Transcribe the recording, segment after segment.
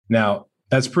Now,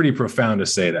 that's pretty profound to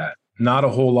say that. Not a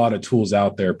whole lot of tools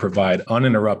out there provide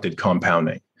uninterrupted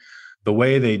compounding. The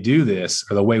way they do this,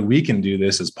 or the way we can do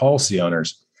this as policy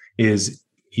owners, is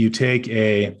you take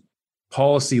a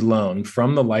policy loan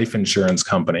from the life insurance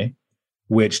company,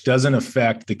 which doesn't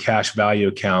affect the cash value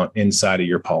account inside of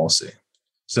your policy.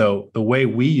 So the way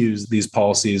we use these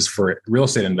policies for real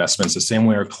estate investments, the same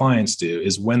way our clients do,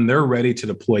 is when they're ready to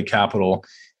deploy capital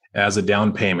as a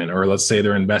down payment, or let's say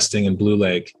they're investing in Blue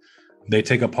Lake, they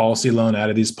take a policy loan out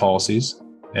of these policies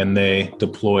and they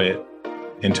deploy it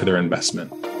into their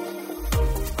investment.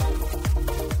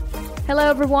 Hello,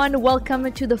 everyone.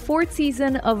 Welcome to the fourth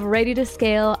season of Ready to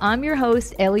Scale. I'm your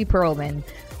host, Ellie Perlman.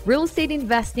 Real estate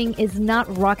investing is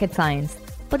not rocket science,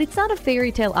 but it's not a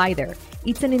fairy tale either.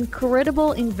 It's an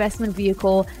incredible investment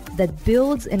vehicle that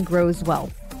builds and grows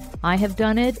wealth. I have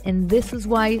done it, and this is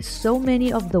why so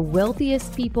many of the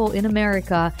wealthiest people in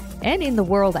America and in the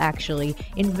world actually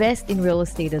invest in real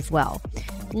estate as well.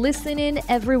 Listen in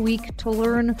every week to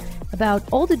learn about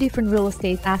all the different real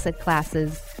estate asset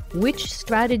classes, which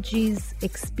strategies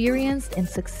experienced and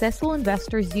successful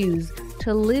investors use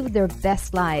to live their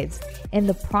best lives, and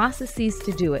the processes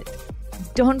to do it.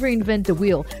 Don't reinvent the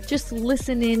wheel. Just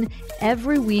listen in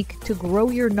every week to grow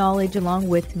your knowledge along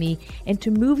with me and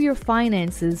to move your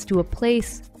finances to a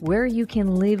place where you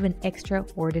can live an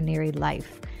extraordinary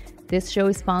life. This show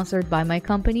is sponsored by my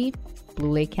company,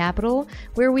 Blue Lake Capital,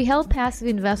 where we help passive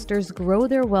investors grow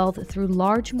their wealth through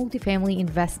large multifamily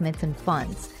investments and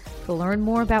funds. To learn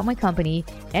more about my company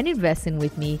and invest in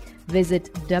with me,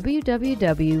 visit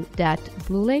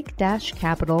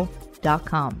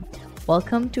www.bluelake-capital.com.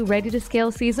 Welcome to Ready to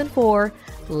Scale Season 4.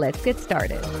 Let's get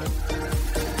started.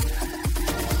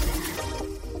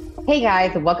 Hey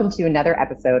guys, and welcome to another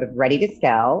episode of Ready to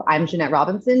Scale. I'm Jeanette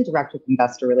Robinson, Director of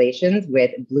Investor Relations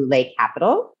with Blue Lake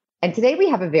Capital. And today we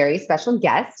have a very special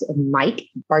guest, Mike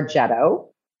Bargetto.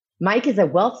 Mike is a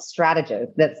wealth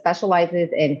strategist that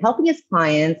specializes in helping his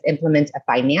clients implement a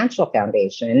financial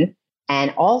foundation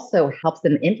and also helps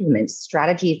them implement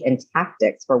strategies and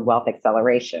tactics for wealth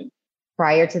acceleration.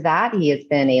 Prior to that, he has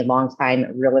been a longtime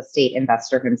real estate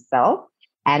investor himself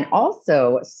and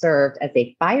also served as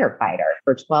a firefighter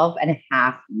for 12 and a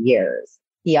half years.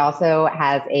 He also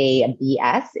has a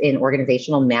BS in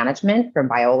organizational management from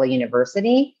Biola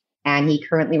University, and he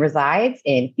currently resides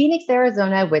in Phoenix,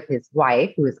 Arizona with his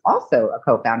wife, who is also a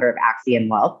co-founder of Axiom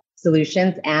Wealth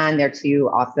Solutions, and their two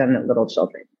awesome little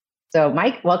children. So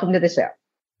Mike, welcome to the show.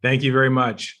 Thank you very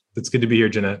much. It's good to be here,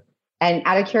 Jeanette. And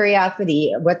out of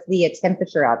curiosity, what's the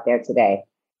temperature out there today?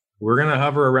 We're going to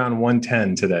hover around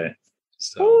 110 today.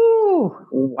 So. Ooh,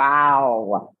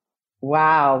 wow.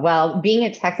 Wow. Well, being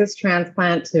a Texas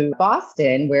transplant to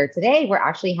Boston, where today we're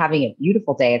actually having a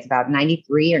beautiful day. It's about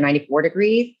 93 or 94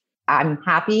 degrees. I'm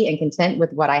happy and content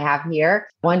with what I have here.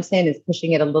 110 is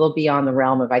pushing it a little beyond the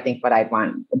realm of, I think, what I'd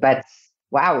want. But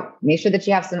wow, make sure that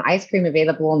you have some ice cream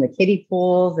available in the kiddie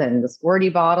pools and the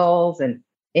squirty bottles and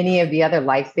any of the other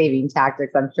life-saving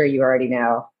tactics I'm sure you already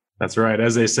know. That's right.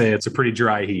 As they say, it's a pretty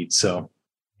dry heat, so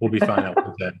we'll be fine out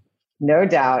with that. No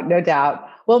doubt, no doubt.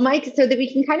 Well, Mike, so that we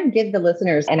can kind of give the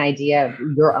listeners an idea of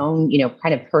your own,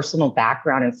 kind of personal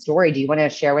background and story, do you want to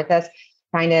share with us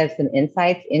kind of some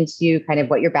insights into kind of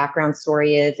what your background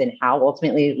story is and how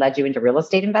ultimately it led you into real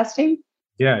estate investing?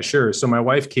 Yeah, sure. So my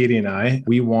wife, Katie, and I,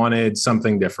 we wanted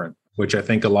something different, which I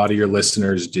think a lot of your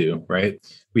listeners do, right?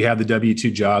 We had the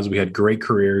W-2 jobs. We had great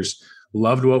careers,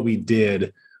 loved what we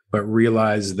did, but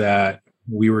realized that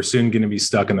we were soon going to be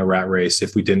stuck in the rat race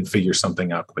if we didn't figure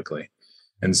something out quickly.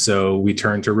 And so we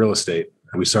turned to real estate.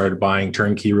 We started buying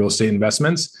turnkey real estate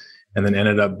investments and then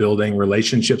ended up building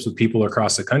relationships with people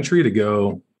across the country to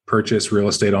go purchase real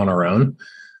estate on our own.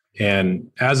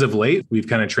 And as of late, we've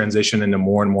kind of transitioned into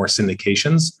more and more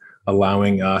syndications,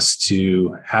 allowing us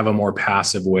to have a more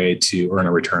passive way to earn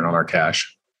a return on our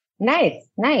cash. Nice.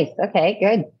 Okay,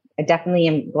 good. I definitely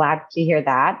am glad to hear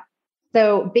that.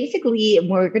 So basically,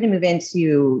 we're going to move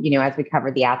into, as we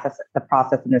cover the assets, the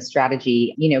process and the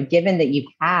strategy, given that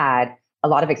you've had a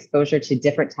lot of exposure to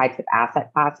different types of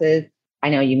asset classes. I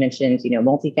know you mentioned,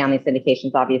 multifamily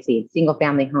syndications, obviously, single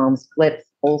family homes, flips,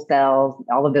 wholesales,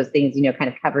 all of those things, kind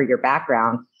of cover your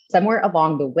background. Somewhere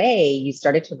along the way, you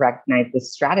started to recognize the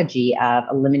strategy of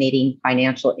eliminating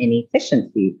financial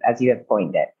inefficiencies, as you have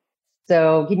coined it.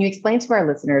 So can you explain to our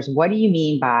listeners, what do you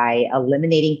mean by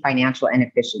eliminating financial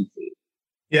inefficiencies?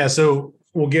 Yeah, so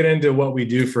we'll get into what we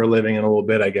do for a living in a little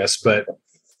bit, I guess. But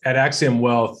at Axiom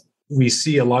Wealth, we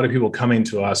see a lot of people coming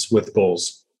to us with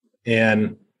goals.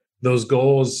 And those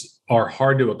goals are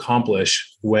hard to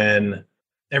accomplish when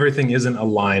everything isn't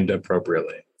aligned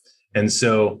appropriately. And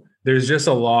so there's just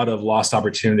a lot of lost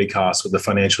opportunity costs with the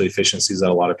financial efficiencies that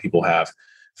a lot of people have.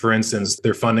 For instance,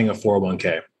 they're funding a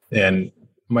 401k. And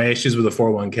my issues with the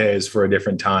 401k is for a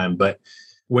different time. But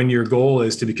when your goal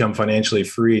is to become financially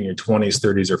free in your 20s,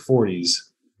 30s, or 40s,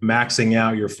 maxing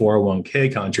out your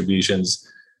 401k contributions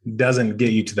doesn't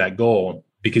get you to that goal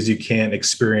because you can't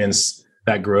experience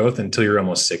that growth until you're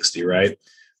almost 60, right?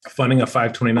 Funding a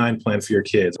 529 plan for your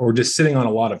kids, or just sitting on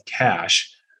a lot of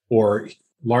cash or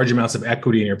large amounts of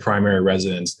equity in your primary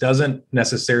residence doesn't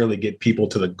necessarily get people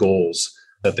to the goals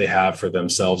that they have for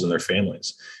themselves and their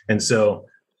families. And so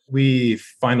we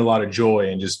find a lot of joy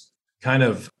in just kind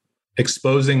of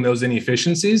exposing those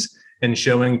inefficiencies and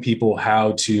showing people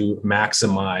how to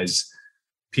maximize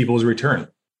people's return.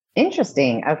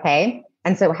 Interesting. Okay.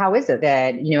 And so how is it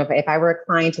that, if I were a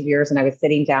client of yours and I was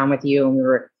sitting down with you and we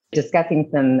were discussing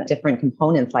some different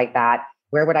components like that,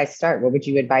 where would I start? What would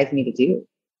you advise me to do?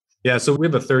 Yeah, so we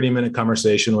have a 30-minute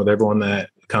conversation with everyone that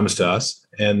comes to us.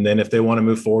 And then if they want to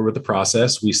move forward with the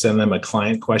process, we send them a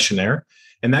client questionnaire.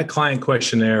 And that client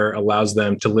questionnaire allows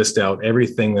them to list out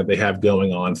everything that they have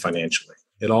going on financially.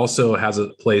 It also has a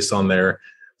place on there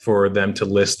for them to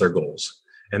list their goals.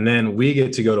 And then we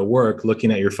get to go to work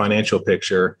looking at your financial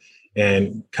picture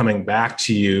and coming back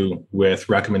to you with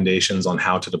recommendations on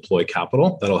how to deploy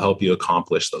capital that'll help you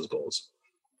accomplish those goals.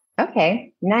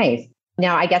 Okay, nice.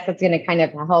 Now, I guess that's going to kind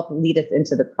of help lead us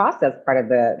into the process part of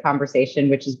the conversation,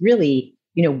 which is really,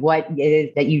 what it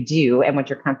is that you do and what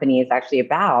your company is actually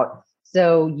about.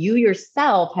 So you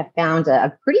yourself have found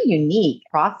a pretty unique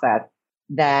process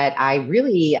that I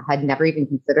really had never even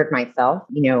considered myself,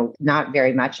 not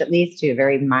very much, at least to a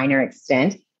very minor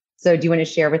extent. So do you want to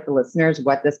share with the listeners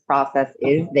what this process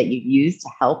is that you use to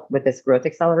help with this growth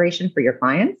acceleration for your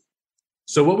clients?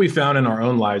 So what we found in our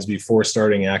own lives before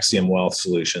starting Axiom Wealth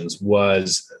Solutions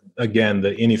was, again,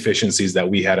 the inefficiencies that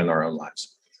we had in our own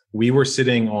lives. We were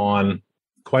sitting on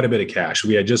quite a bit of cash.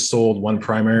 We had just sold one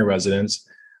primary residence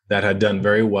that had done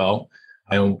very well,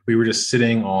 and we were just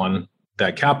sitting on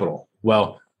that capital.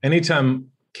 Well, anytime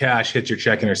cash hits your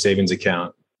checking or savings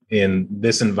account in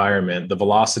this environment, the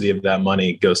velocity of that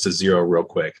money goes to zero real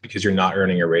quick because you're not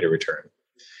earning a rate of return.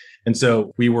 And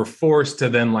so we were forced to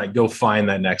then go find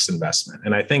that next investment.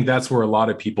 And I think that's where a lot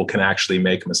of people can actually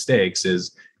make mistakes,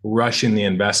 is rushing the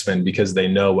investment because they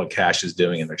know what cash is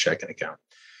doing in their checking account.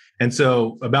 And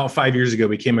so about 5 years ago,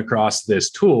 we came across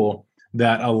this tool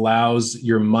that allows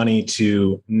your money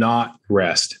to not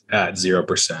rest at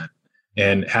 0%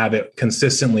 and have it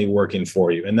consistently working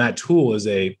for you. And that tool is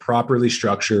a properly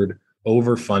structured,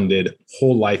 overfunded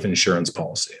whole life insurance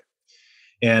policy.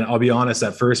 And I'll be honest,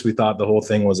 at first, we thought the whole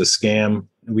thing was a scam.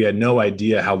 We had no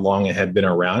idea how long it had been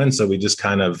around. And so we just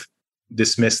kind of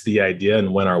dismissed the idea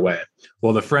and went our way.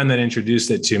 Well, the friend that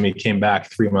introduced it to me came back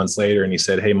 3 months later and he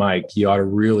said, "Hey, Mike, you ought to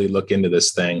really look into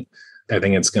this thing. I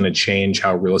think it's going to change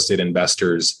how real estate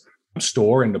investors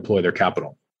store and deploy their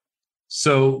capital."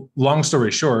 So long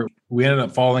story short, we ended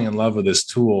up falling in love with this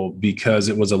tool because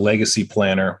it was a legacy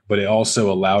planner, but it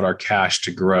also allowed our cash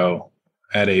to grow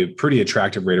at a pretty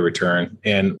attractive rate of return.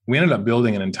 And we ended up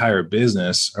building an entire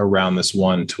business around this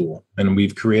one tool. And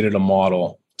we've created a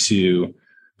model to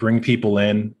bring people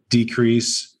in,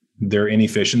 decrease their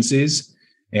inefficiencies,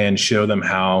 and show them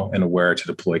how and where to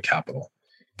deploy capital.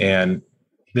 And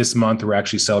this month, we're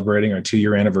actually celebrating our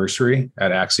 2-year anniversary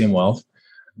at Axiom Wealth.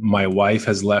 My wife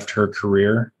has left her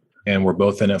career and we're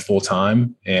both in it full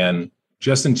time. And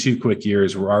just in 2 quick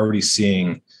years, we're already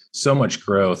seeing so much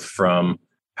growth from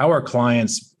how our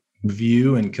clients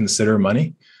view and consider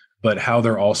money, but how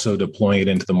they're also deploying it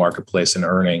into the marketplace and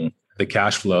earning the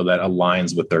cash flow that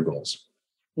aligns with their goals.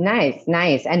 Nice,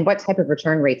 nice. And what type of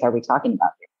return rates are we talking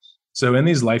about here? So in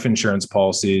these life insurance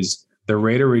policies, the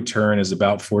rate of return is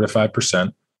about 4 to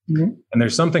 5%. Mm-hmm. And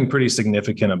there's something pretty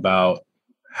significant about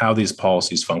how these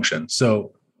policies function.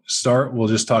 So we'll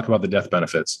just talk about the death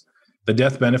benefits. The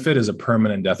death benefit is a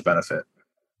permanent death benefit.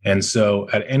 And so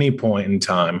at any point in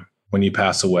time, when you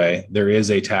pass away, there is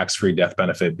a tax-free death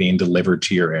benefit being delivered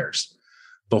to your heirs.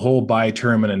 The whole buy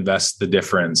term and invest the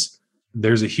difference,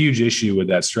 there's a huge issue with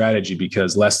that strategy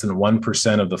because less than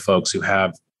 1% of the folks who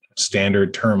have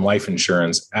standard term life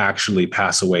insurance actually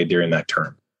pass away during that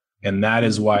term. And that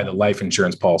is why the life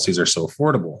insurance policies are so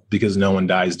affordable, because no one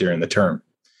dies during the term.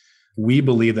 We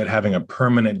believe that having a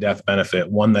permanent death benefit,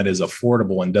 one that is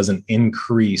affordable and doesn't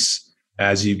increase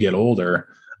as you get older,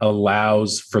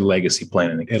 allows for legacy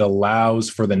planning. It allows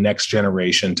for the next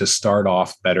generation to start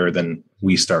off better than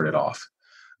we started off.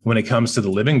 When it comes to the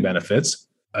living benefits,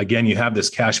 again, you have this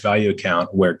cash value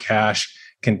account where cash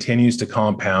continues to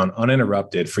compound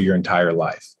uninterrupted for your entire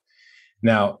life.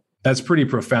 Now, that's pretty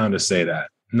profound to say that.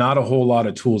 not a whole lot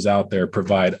of tools out there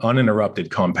provide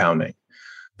uninterrupted compounding.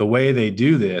 The way they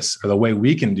do this, or the way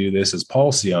we can do this as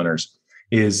policy owners,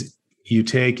 is you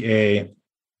take a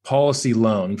policy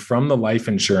loan from the life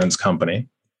insurance company,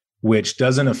 which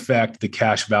doesn't affect the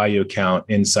cash value account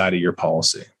inside of your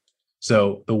policy.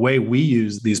 So the way we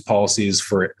use these policies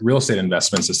for real estate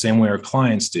investments, the same way our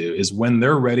clients do, is when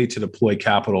they're ready to deploy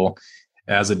capital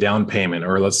as a down payment,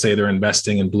 or let's say they're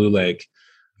investing in Blue Lake,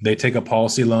 they take a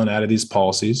policy loan out of these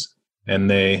policies and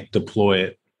they deploy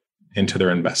it into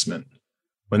their investment.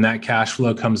 When that cash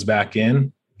flow comes back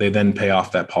in, they then pay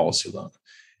off that policy loan.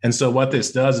 And so what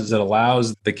this does is it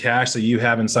allows the cash that you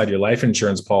have inside your life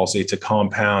insurance policy to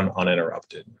compound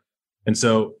uninterrupted. And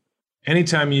so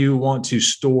anytime you want to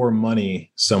store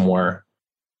money somewhere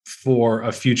for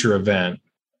a future event,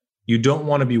 you don't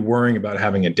want to be worrying about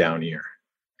having a down year.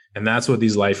 And that's what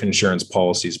these life insurance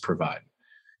policies provide.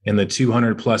 In the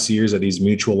 200 plus years that these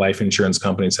mutual life insurance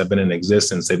companies have been in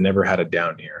existence, they've never had a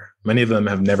down year. Many of them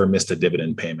have never missed a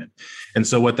dividend payment. And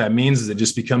so what that means is it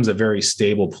just becomes a very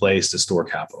stable place to store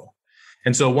capital.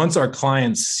 And so once our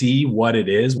clients see what it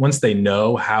is, once they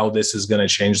know how this is going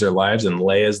to change their lives and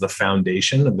lay as the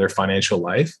foundation of their financial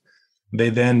life, they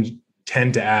then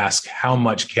tend to ask, how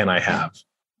much can I have?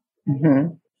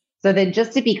 Mm-hmm. So then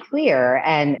just to be clear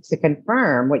and to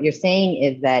confirm, what you're saying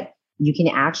is that you can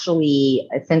actually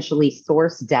essentially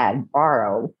source debt,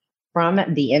 borrow from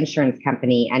the insurance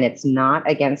company, and it's not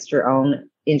against your own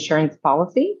insurance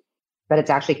policy, but it's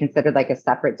actually considered like a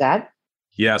separate debt?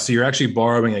 Yeah, so you're actually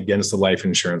borrowing against the life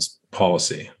insurance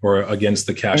policy or against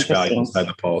the cash value inside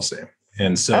the policy.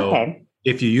 And so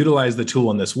if you utilize the tool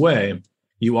in this way,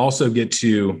 you also get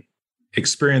to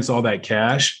experience all that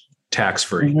cash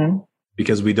tax-free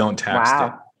because we don't tax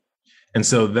it. And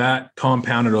so that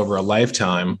compounded over a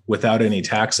lifetime without any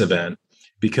tax event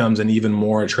becomes an even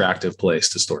more attractive place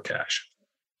to store cash.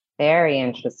 Very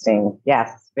interesting.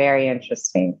 Yes, very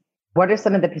interesting. What are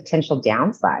some of the potential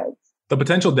downsides? The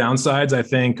potential downsides, I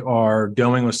think, are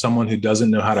going with someone who doesn't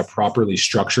know how to properly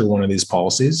structure one of these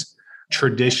policies.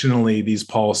 Traditionally, these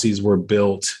policies were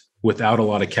built without a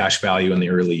lot of cash value in the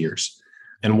early years.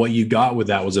 And what you got with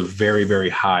that was a very, very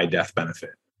high death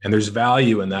benefit. And there's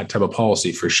value in that type of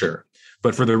policy for sure.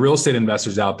 But for the real estate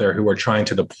investors out there who are trying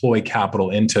to deploy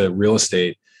capital into real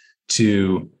estate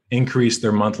to increase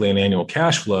their monthly and annual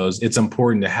cash flows, it's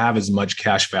important to have as much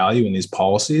cash value in these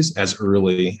policies as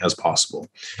early as possible.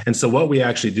 And so what we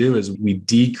actually do is we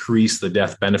decrease the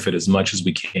death benefit as much as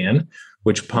we can,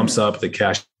 which pumps up the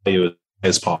cash value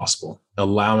as possible,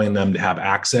 allowing them to have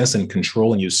access and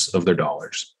control and use of their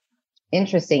dollars.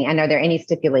 Interesting. And are there any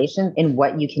stipulations in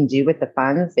what you can do with the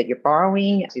funds that you're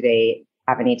borrowing? Do they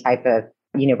have any type of,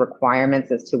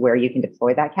 requirements as to where you can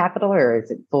deploy that capital, or is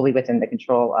it fully within the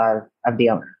control of the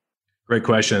owner? Great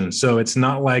question. So it's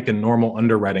not like a normal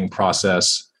underwriting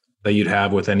process that you'd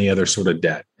have with any other sort of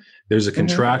debt. There's a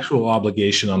contractual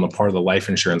obligation on the part of the life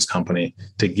insurance company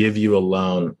to give you a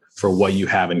loan for what you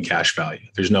have in cash value.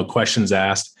 There's no questions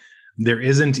asked. There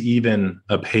isn't even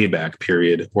a payback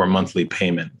period or monthly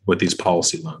payment with these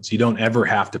policy loans. You don't ever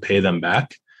have to pay them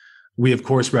back. We, of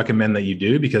course, recommend that you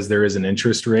do because there is an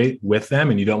interest rate with them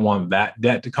and you don't want that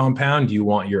debt to compound. You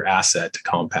want your asset to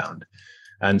compound.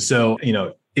 And so,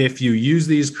 if you use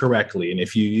these correctly and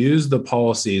if you use the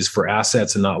policies for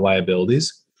assets and not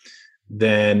liabilities,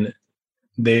 then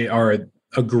they are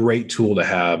a great tool to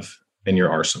have in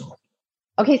your arsenal.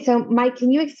 Okay, so Mike,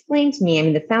 can you explain to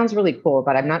me, this sounds really cool,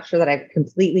 but I'm not sure that I'm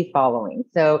completely following.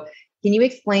 So can you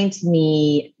explain to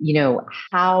me,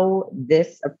 how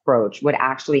this approach would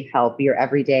actually help your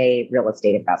everyday real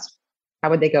estate investor? How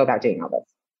would they go about doing all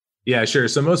this? Yeah, sure.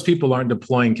 So most people aren't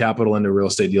deploying capital into real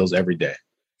estate deals every day,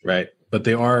 right? But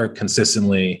they are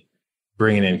consistently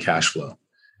bringing in cash flow.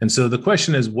 And so the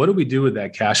question is, what do we do with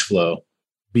that cash flow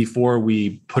before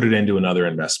we put it into another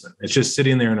investment? It's just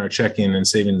sitting there in our checking and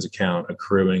savings account,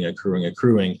 accruing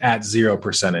at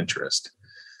 0% interest.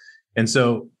 And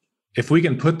so if we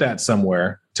can put that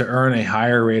somewhere to earn a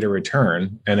higher rate of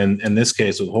return, and in this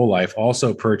case with whole life,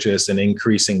 also purchase an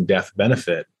increasing death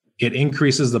benefit, it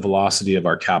increases the velocity of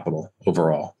our capital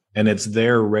overall. And it's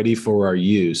there ready for our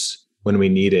use when we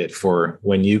need it for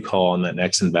when you call on that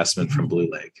next investment from Blue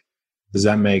Lake. Does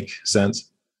that make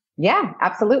sense? Yeah,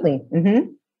 absolutely. Mm-hmm.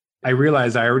 I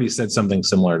realized I already said something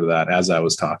similar to that as I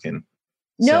was talking.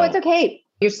 No, it's okay.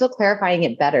 You're still clarifying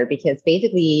it better because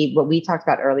basically what we talked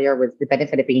about earlier was the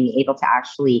benefit of being able to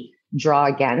actually draw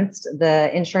against the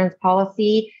insurance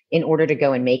policy in order to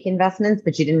go and make investments.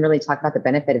 But you didn't really talk about the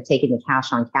benefit of taking the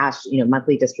cash on cash,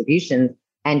 monthly distributions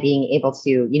and being able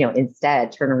to,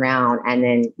 instead turn around and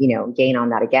then, gain on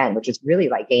that again, which is really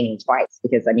like gaining twice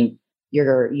because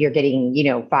you're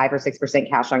getting, 5 or 6%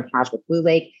 cash on cash with Blue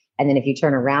Lake. And then if you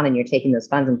turn around and you're taking those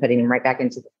funds and putting them right back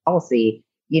into the policy,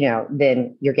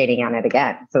 then you're gaining on it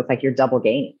again. So it's like you're double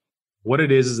gaining. What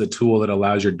it is a tool that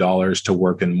allows your dollars to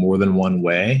work in more than one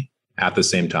way at the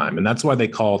same time. And that's why they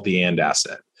call it the and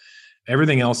asset.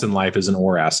 Everything else in life is an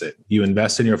or asset. You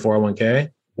invest in your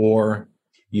 401k or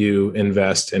you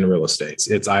invest in real estate.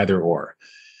 It's either or.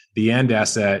 The and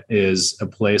asset is a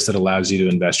place that allows you to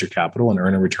invest your capital and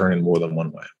earn a return in more than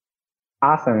one way.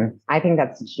 Awesome. I think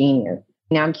that's genius.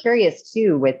 Now, I'm curious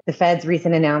too, with the Fed's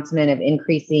recent announcement of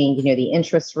increasing, the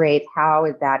interest rates, how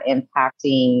is that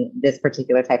impacting this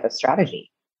particular type of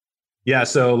strategy? Yeah.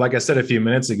 So like I said a few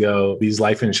minutes ago, these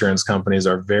life insurance companies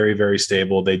are very, very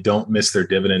stable. They don't miss their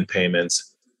dividend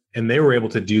payments. And they were able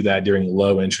to do that during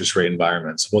low interest rate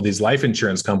environments. Well, these life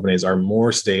insurance companies are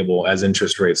more stable as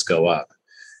interest rates go up.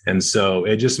 And so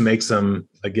it just makes them,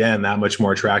 again, that much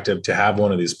more attractive to have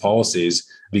one of these policies,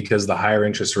 because the higher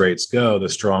interest rates go, the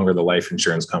stronger the life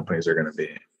insurance companies are going to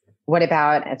be. What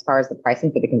about as far as the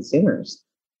pricing for the consumers?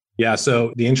 Yeah,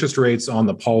 so the interest rates on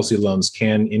the policy loans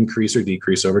can increase or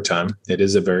decrease over time. It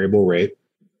is a variable rate.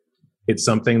 It's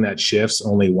something that shifts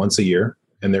only once a year,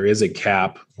 and there is a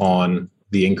cap on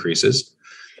the increases.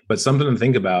 But something to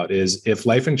think about is if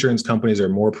life insurance companies are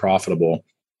more profitable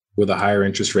with a higher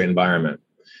interest rate environment,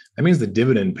 that means the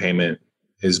dividend payment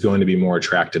is going to be more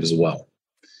attractive as well.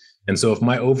 And so if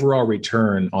my overall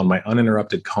return on my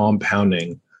uninterrupted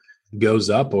compounding goes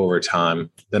up over time,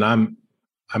 then I'm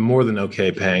more than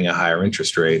okay paying a higher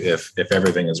interest rate if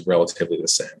everything is relatively the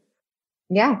same.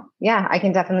 Yeah, I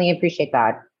can definitely appreciate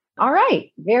that. All right,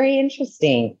 very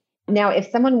interesting. Now, if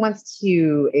someone wants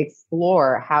to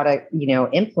explore how to,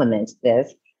 implement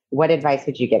this, what advice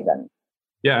would you give them?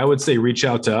 Yeah, I would say reach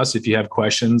out to us if you have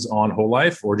questions on whole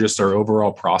life or just our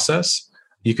overall process.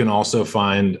 You can also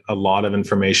find a lot of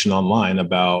information online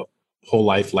about whole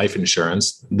life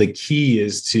insurance. The key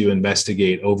is to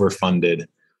investigate overfunded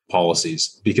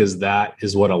policies, because that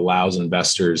is what allows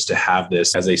investors to have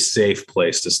this as a safe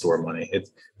place to store money.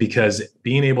 Because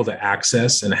being able to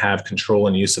access and have control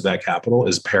and use of that capital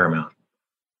is paramount.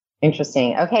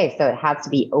 Interesting. Okay, so it has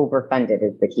to be overfunded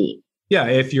is the key. Yeah,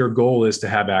 if your goal is to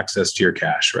have access to your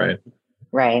cash, right?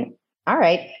 Right. All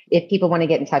right. If people want to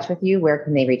get in touch with you, where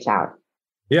can they reach out?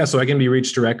 Yeah, so I can be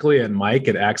reached directly at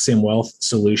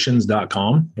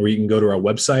Mike@AxiomWealthSolutions.com, or you can go to our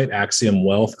website,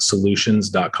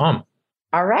 AxiomWealthSolutions.com.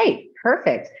 All right.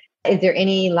 Perfect. Is there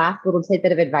any last little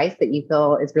tidbit of advice that you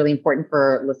feel is really important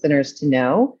for listeners to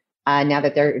know now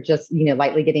that they're just,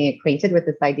 lightly getting acquainted with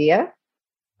this idea?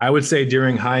 I would say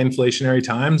during high inflationary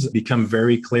times, become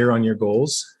very clear on your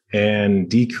goals and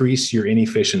decrease your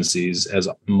inefficiencies as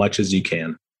much as you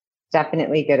can.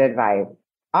 Definitely good advice.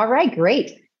 All right,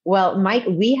 great. Well, Mike,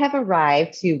 we have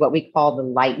arrived to what we call the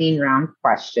lightning round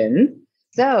question.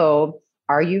 So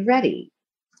are you ready?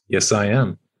 Yes, I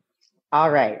am.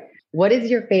 All right. What is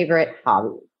your favorite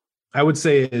hobby? I would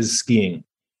say is skiing.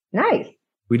 Nice.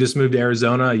 We just moved to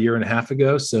Arizona a year and a half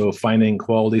ago, so finding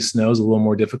quality snow is a little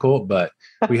more difficult, but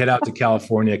we head out to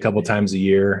California a couple times a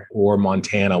year or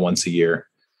Montana once a year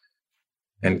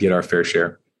and get our fair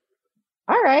share.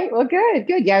 All right. Well, good.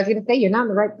 Yeah, I was going to say, you're not in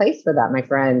the right place for that, my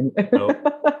friend. Nope.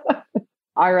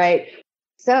 All right.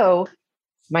 So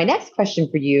my next question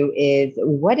for you is,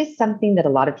 what is something that a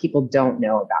lot of people don't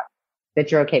know about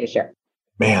that you're okay to share?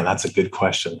 Man, that's a good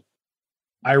question.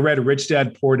 I read Rich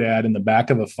Dad, Poor Dad in the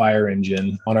back of a fire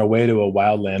engine on our way to a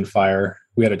wildland fire.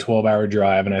 We had a 12-hour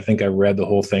drive, and I think I read the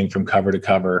whole thing from cover to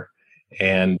cover.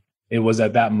 And it was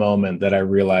at that moment that I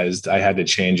realized I had to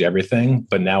change everything,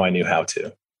 but now I knew how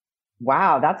to.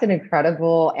 Wow, that's an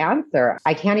incredible answer.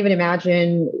 I can't even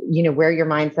imagine, where your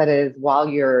mindset is while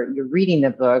you're reading the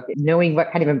book, knowing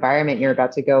what kind of environment you're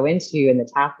about to go into and the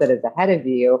task that is ahead of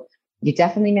you. You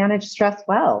definitely manage stress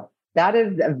well. That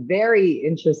is a very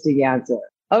interesting answer.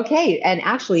 Okay. And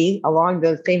actually, along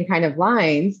those same kind of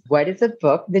lines, what is a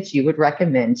book that you would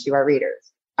recommend to our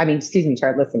readers? To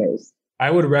our listeners? I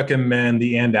would recommend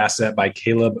The And Asset by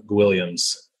Caleb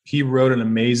Williams. He wrote an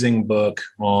amazing book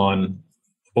on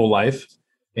whole life.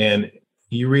 And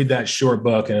you read that short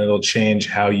book and it'll change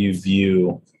how you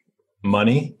view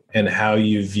money and how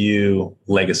you view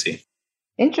legacy.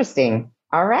 Interesting.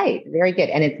 All right. Very good.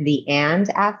 And it's The And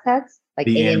Assets? Like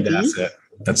The A&D? And Asset.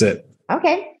 That's it.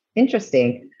 Okay.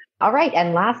 Interesting. All right.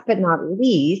 And last but not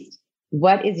least,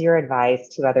 what is your advice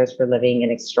to others for living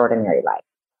an extraordinary life?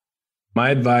 My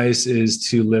advice is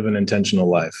to live an intentional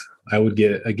life. I would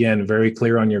get, again, very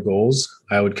clear on your goals.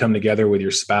 I would come together with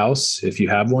your spouse, if you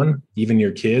have one, even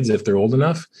your kids, if they're old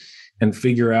enough, and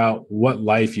figure out what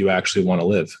life you actually want to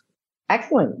live.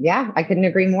 Excellent. Yeah, I couldn't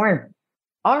agree more.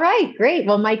 All right, great.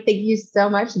 Well, Mike, thank you so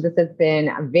much. This has been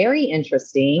very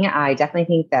interesting. I definitely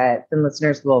think that some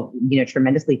listeners will,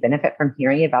 tremendously benefit from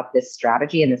hearing about this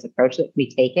strategy and this approach that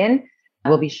we've taken.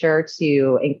 We'll be sure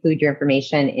to include your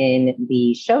information in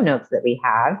the show notes that we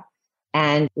have.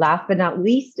 And last but not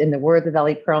least, in the words of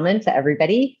Ellie Perlman, to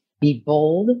everybody, be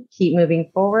bold, keep moving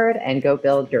forward, and go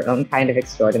build your own kind of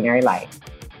extraordinary life.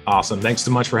 Awesome. Thanks so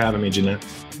much for having me, Jeanette.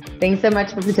 Thanks so much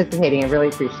for participating. I really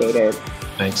appreciate it.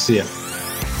 Thanks. See ya.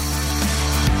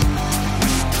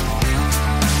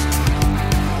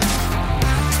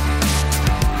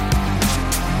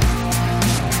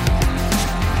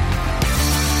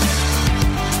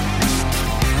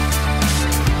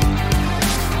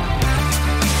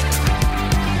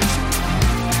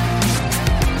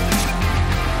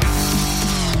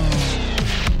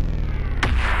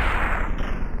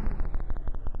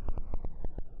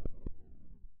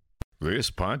 This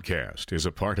podcast is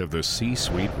a part of the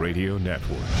C-Suite Radio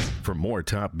Network. For more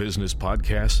top business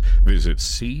podcasts, visit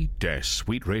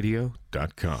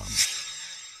c-suiteradio.com.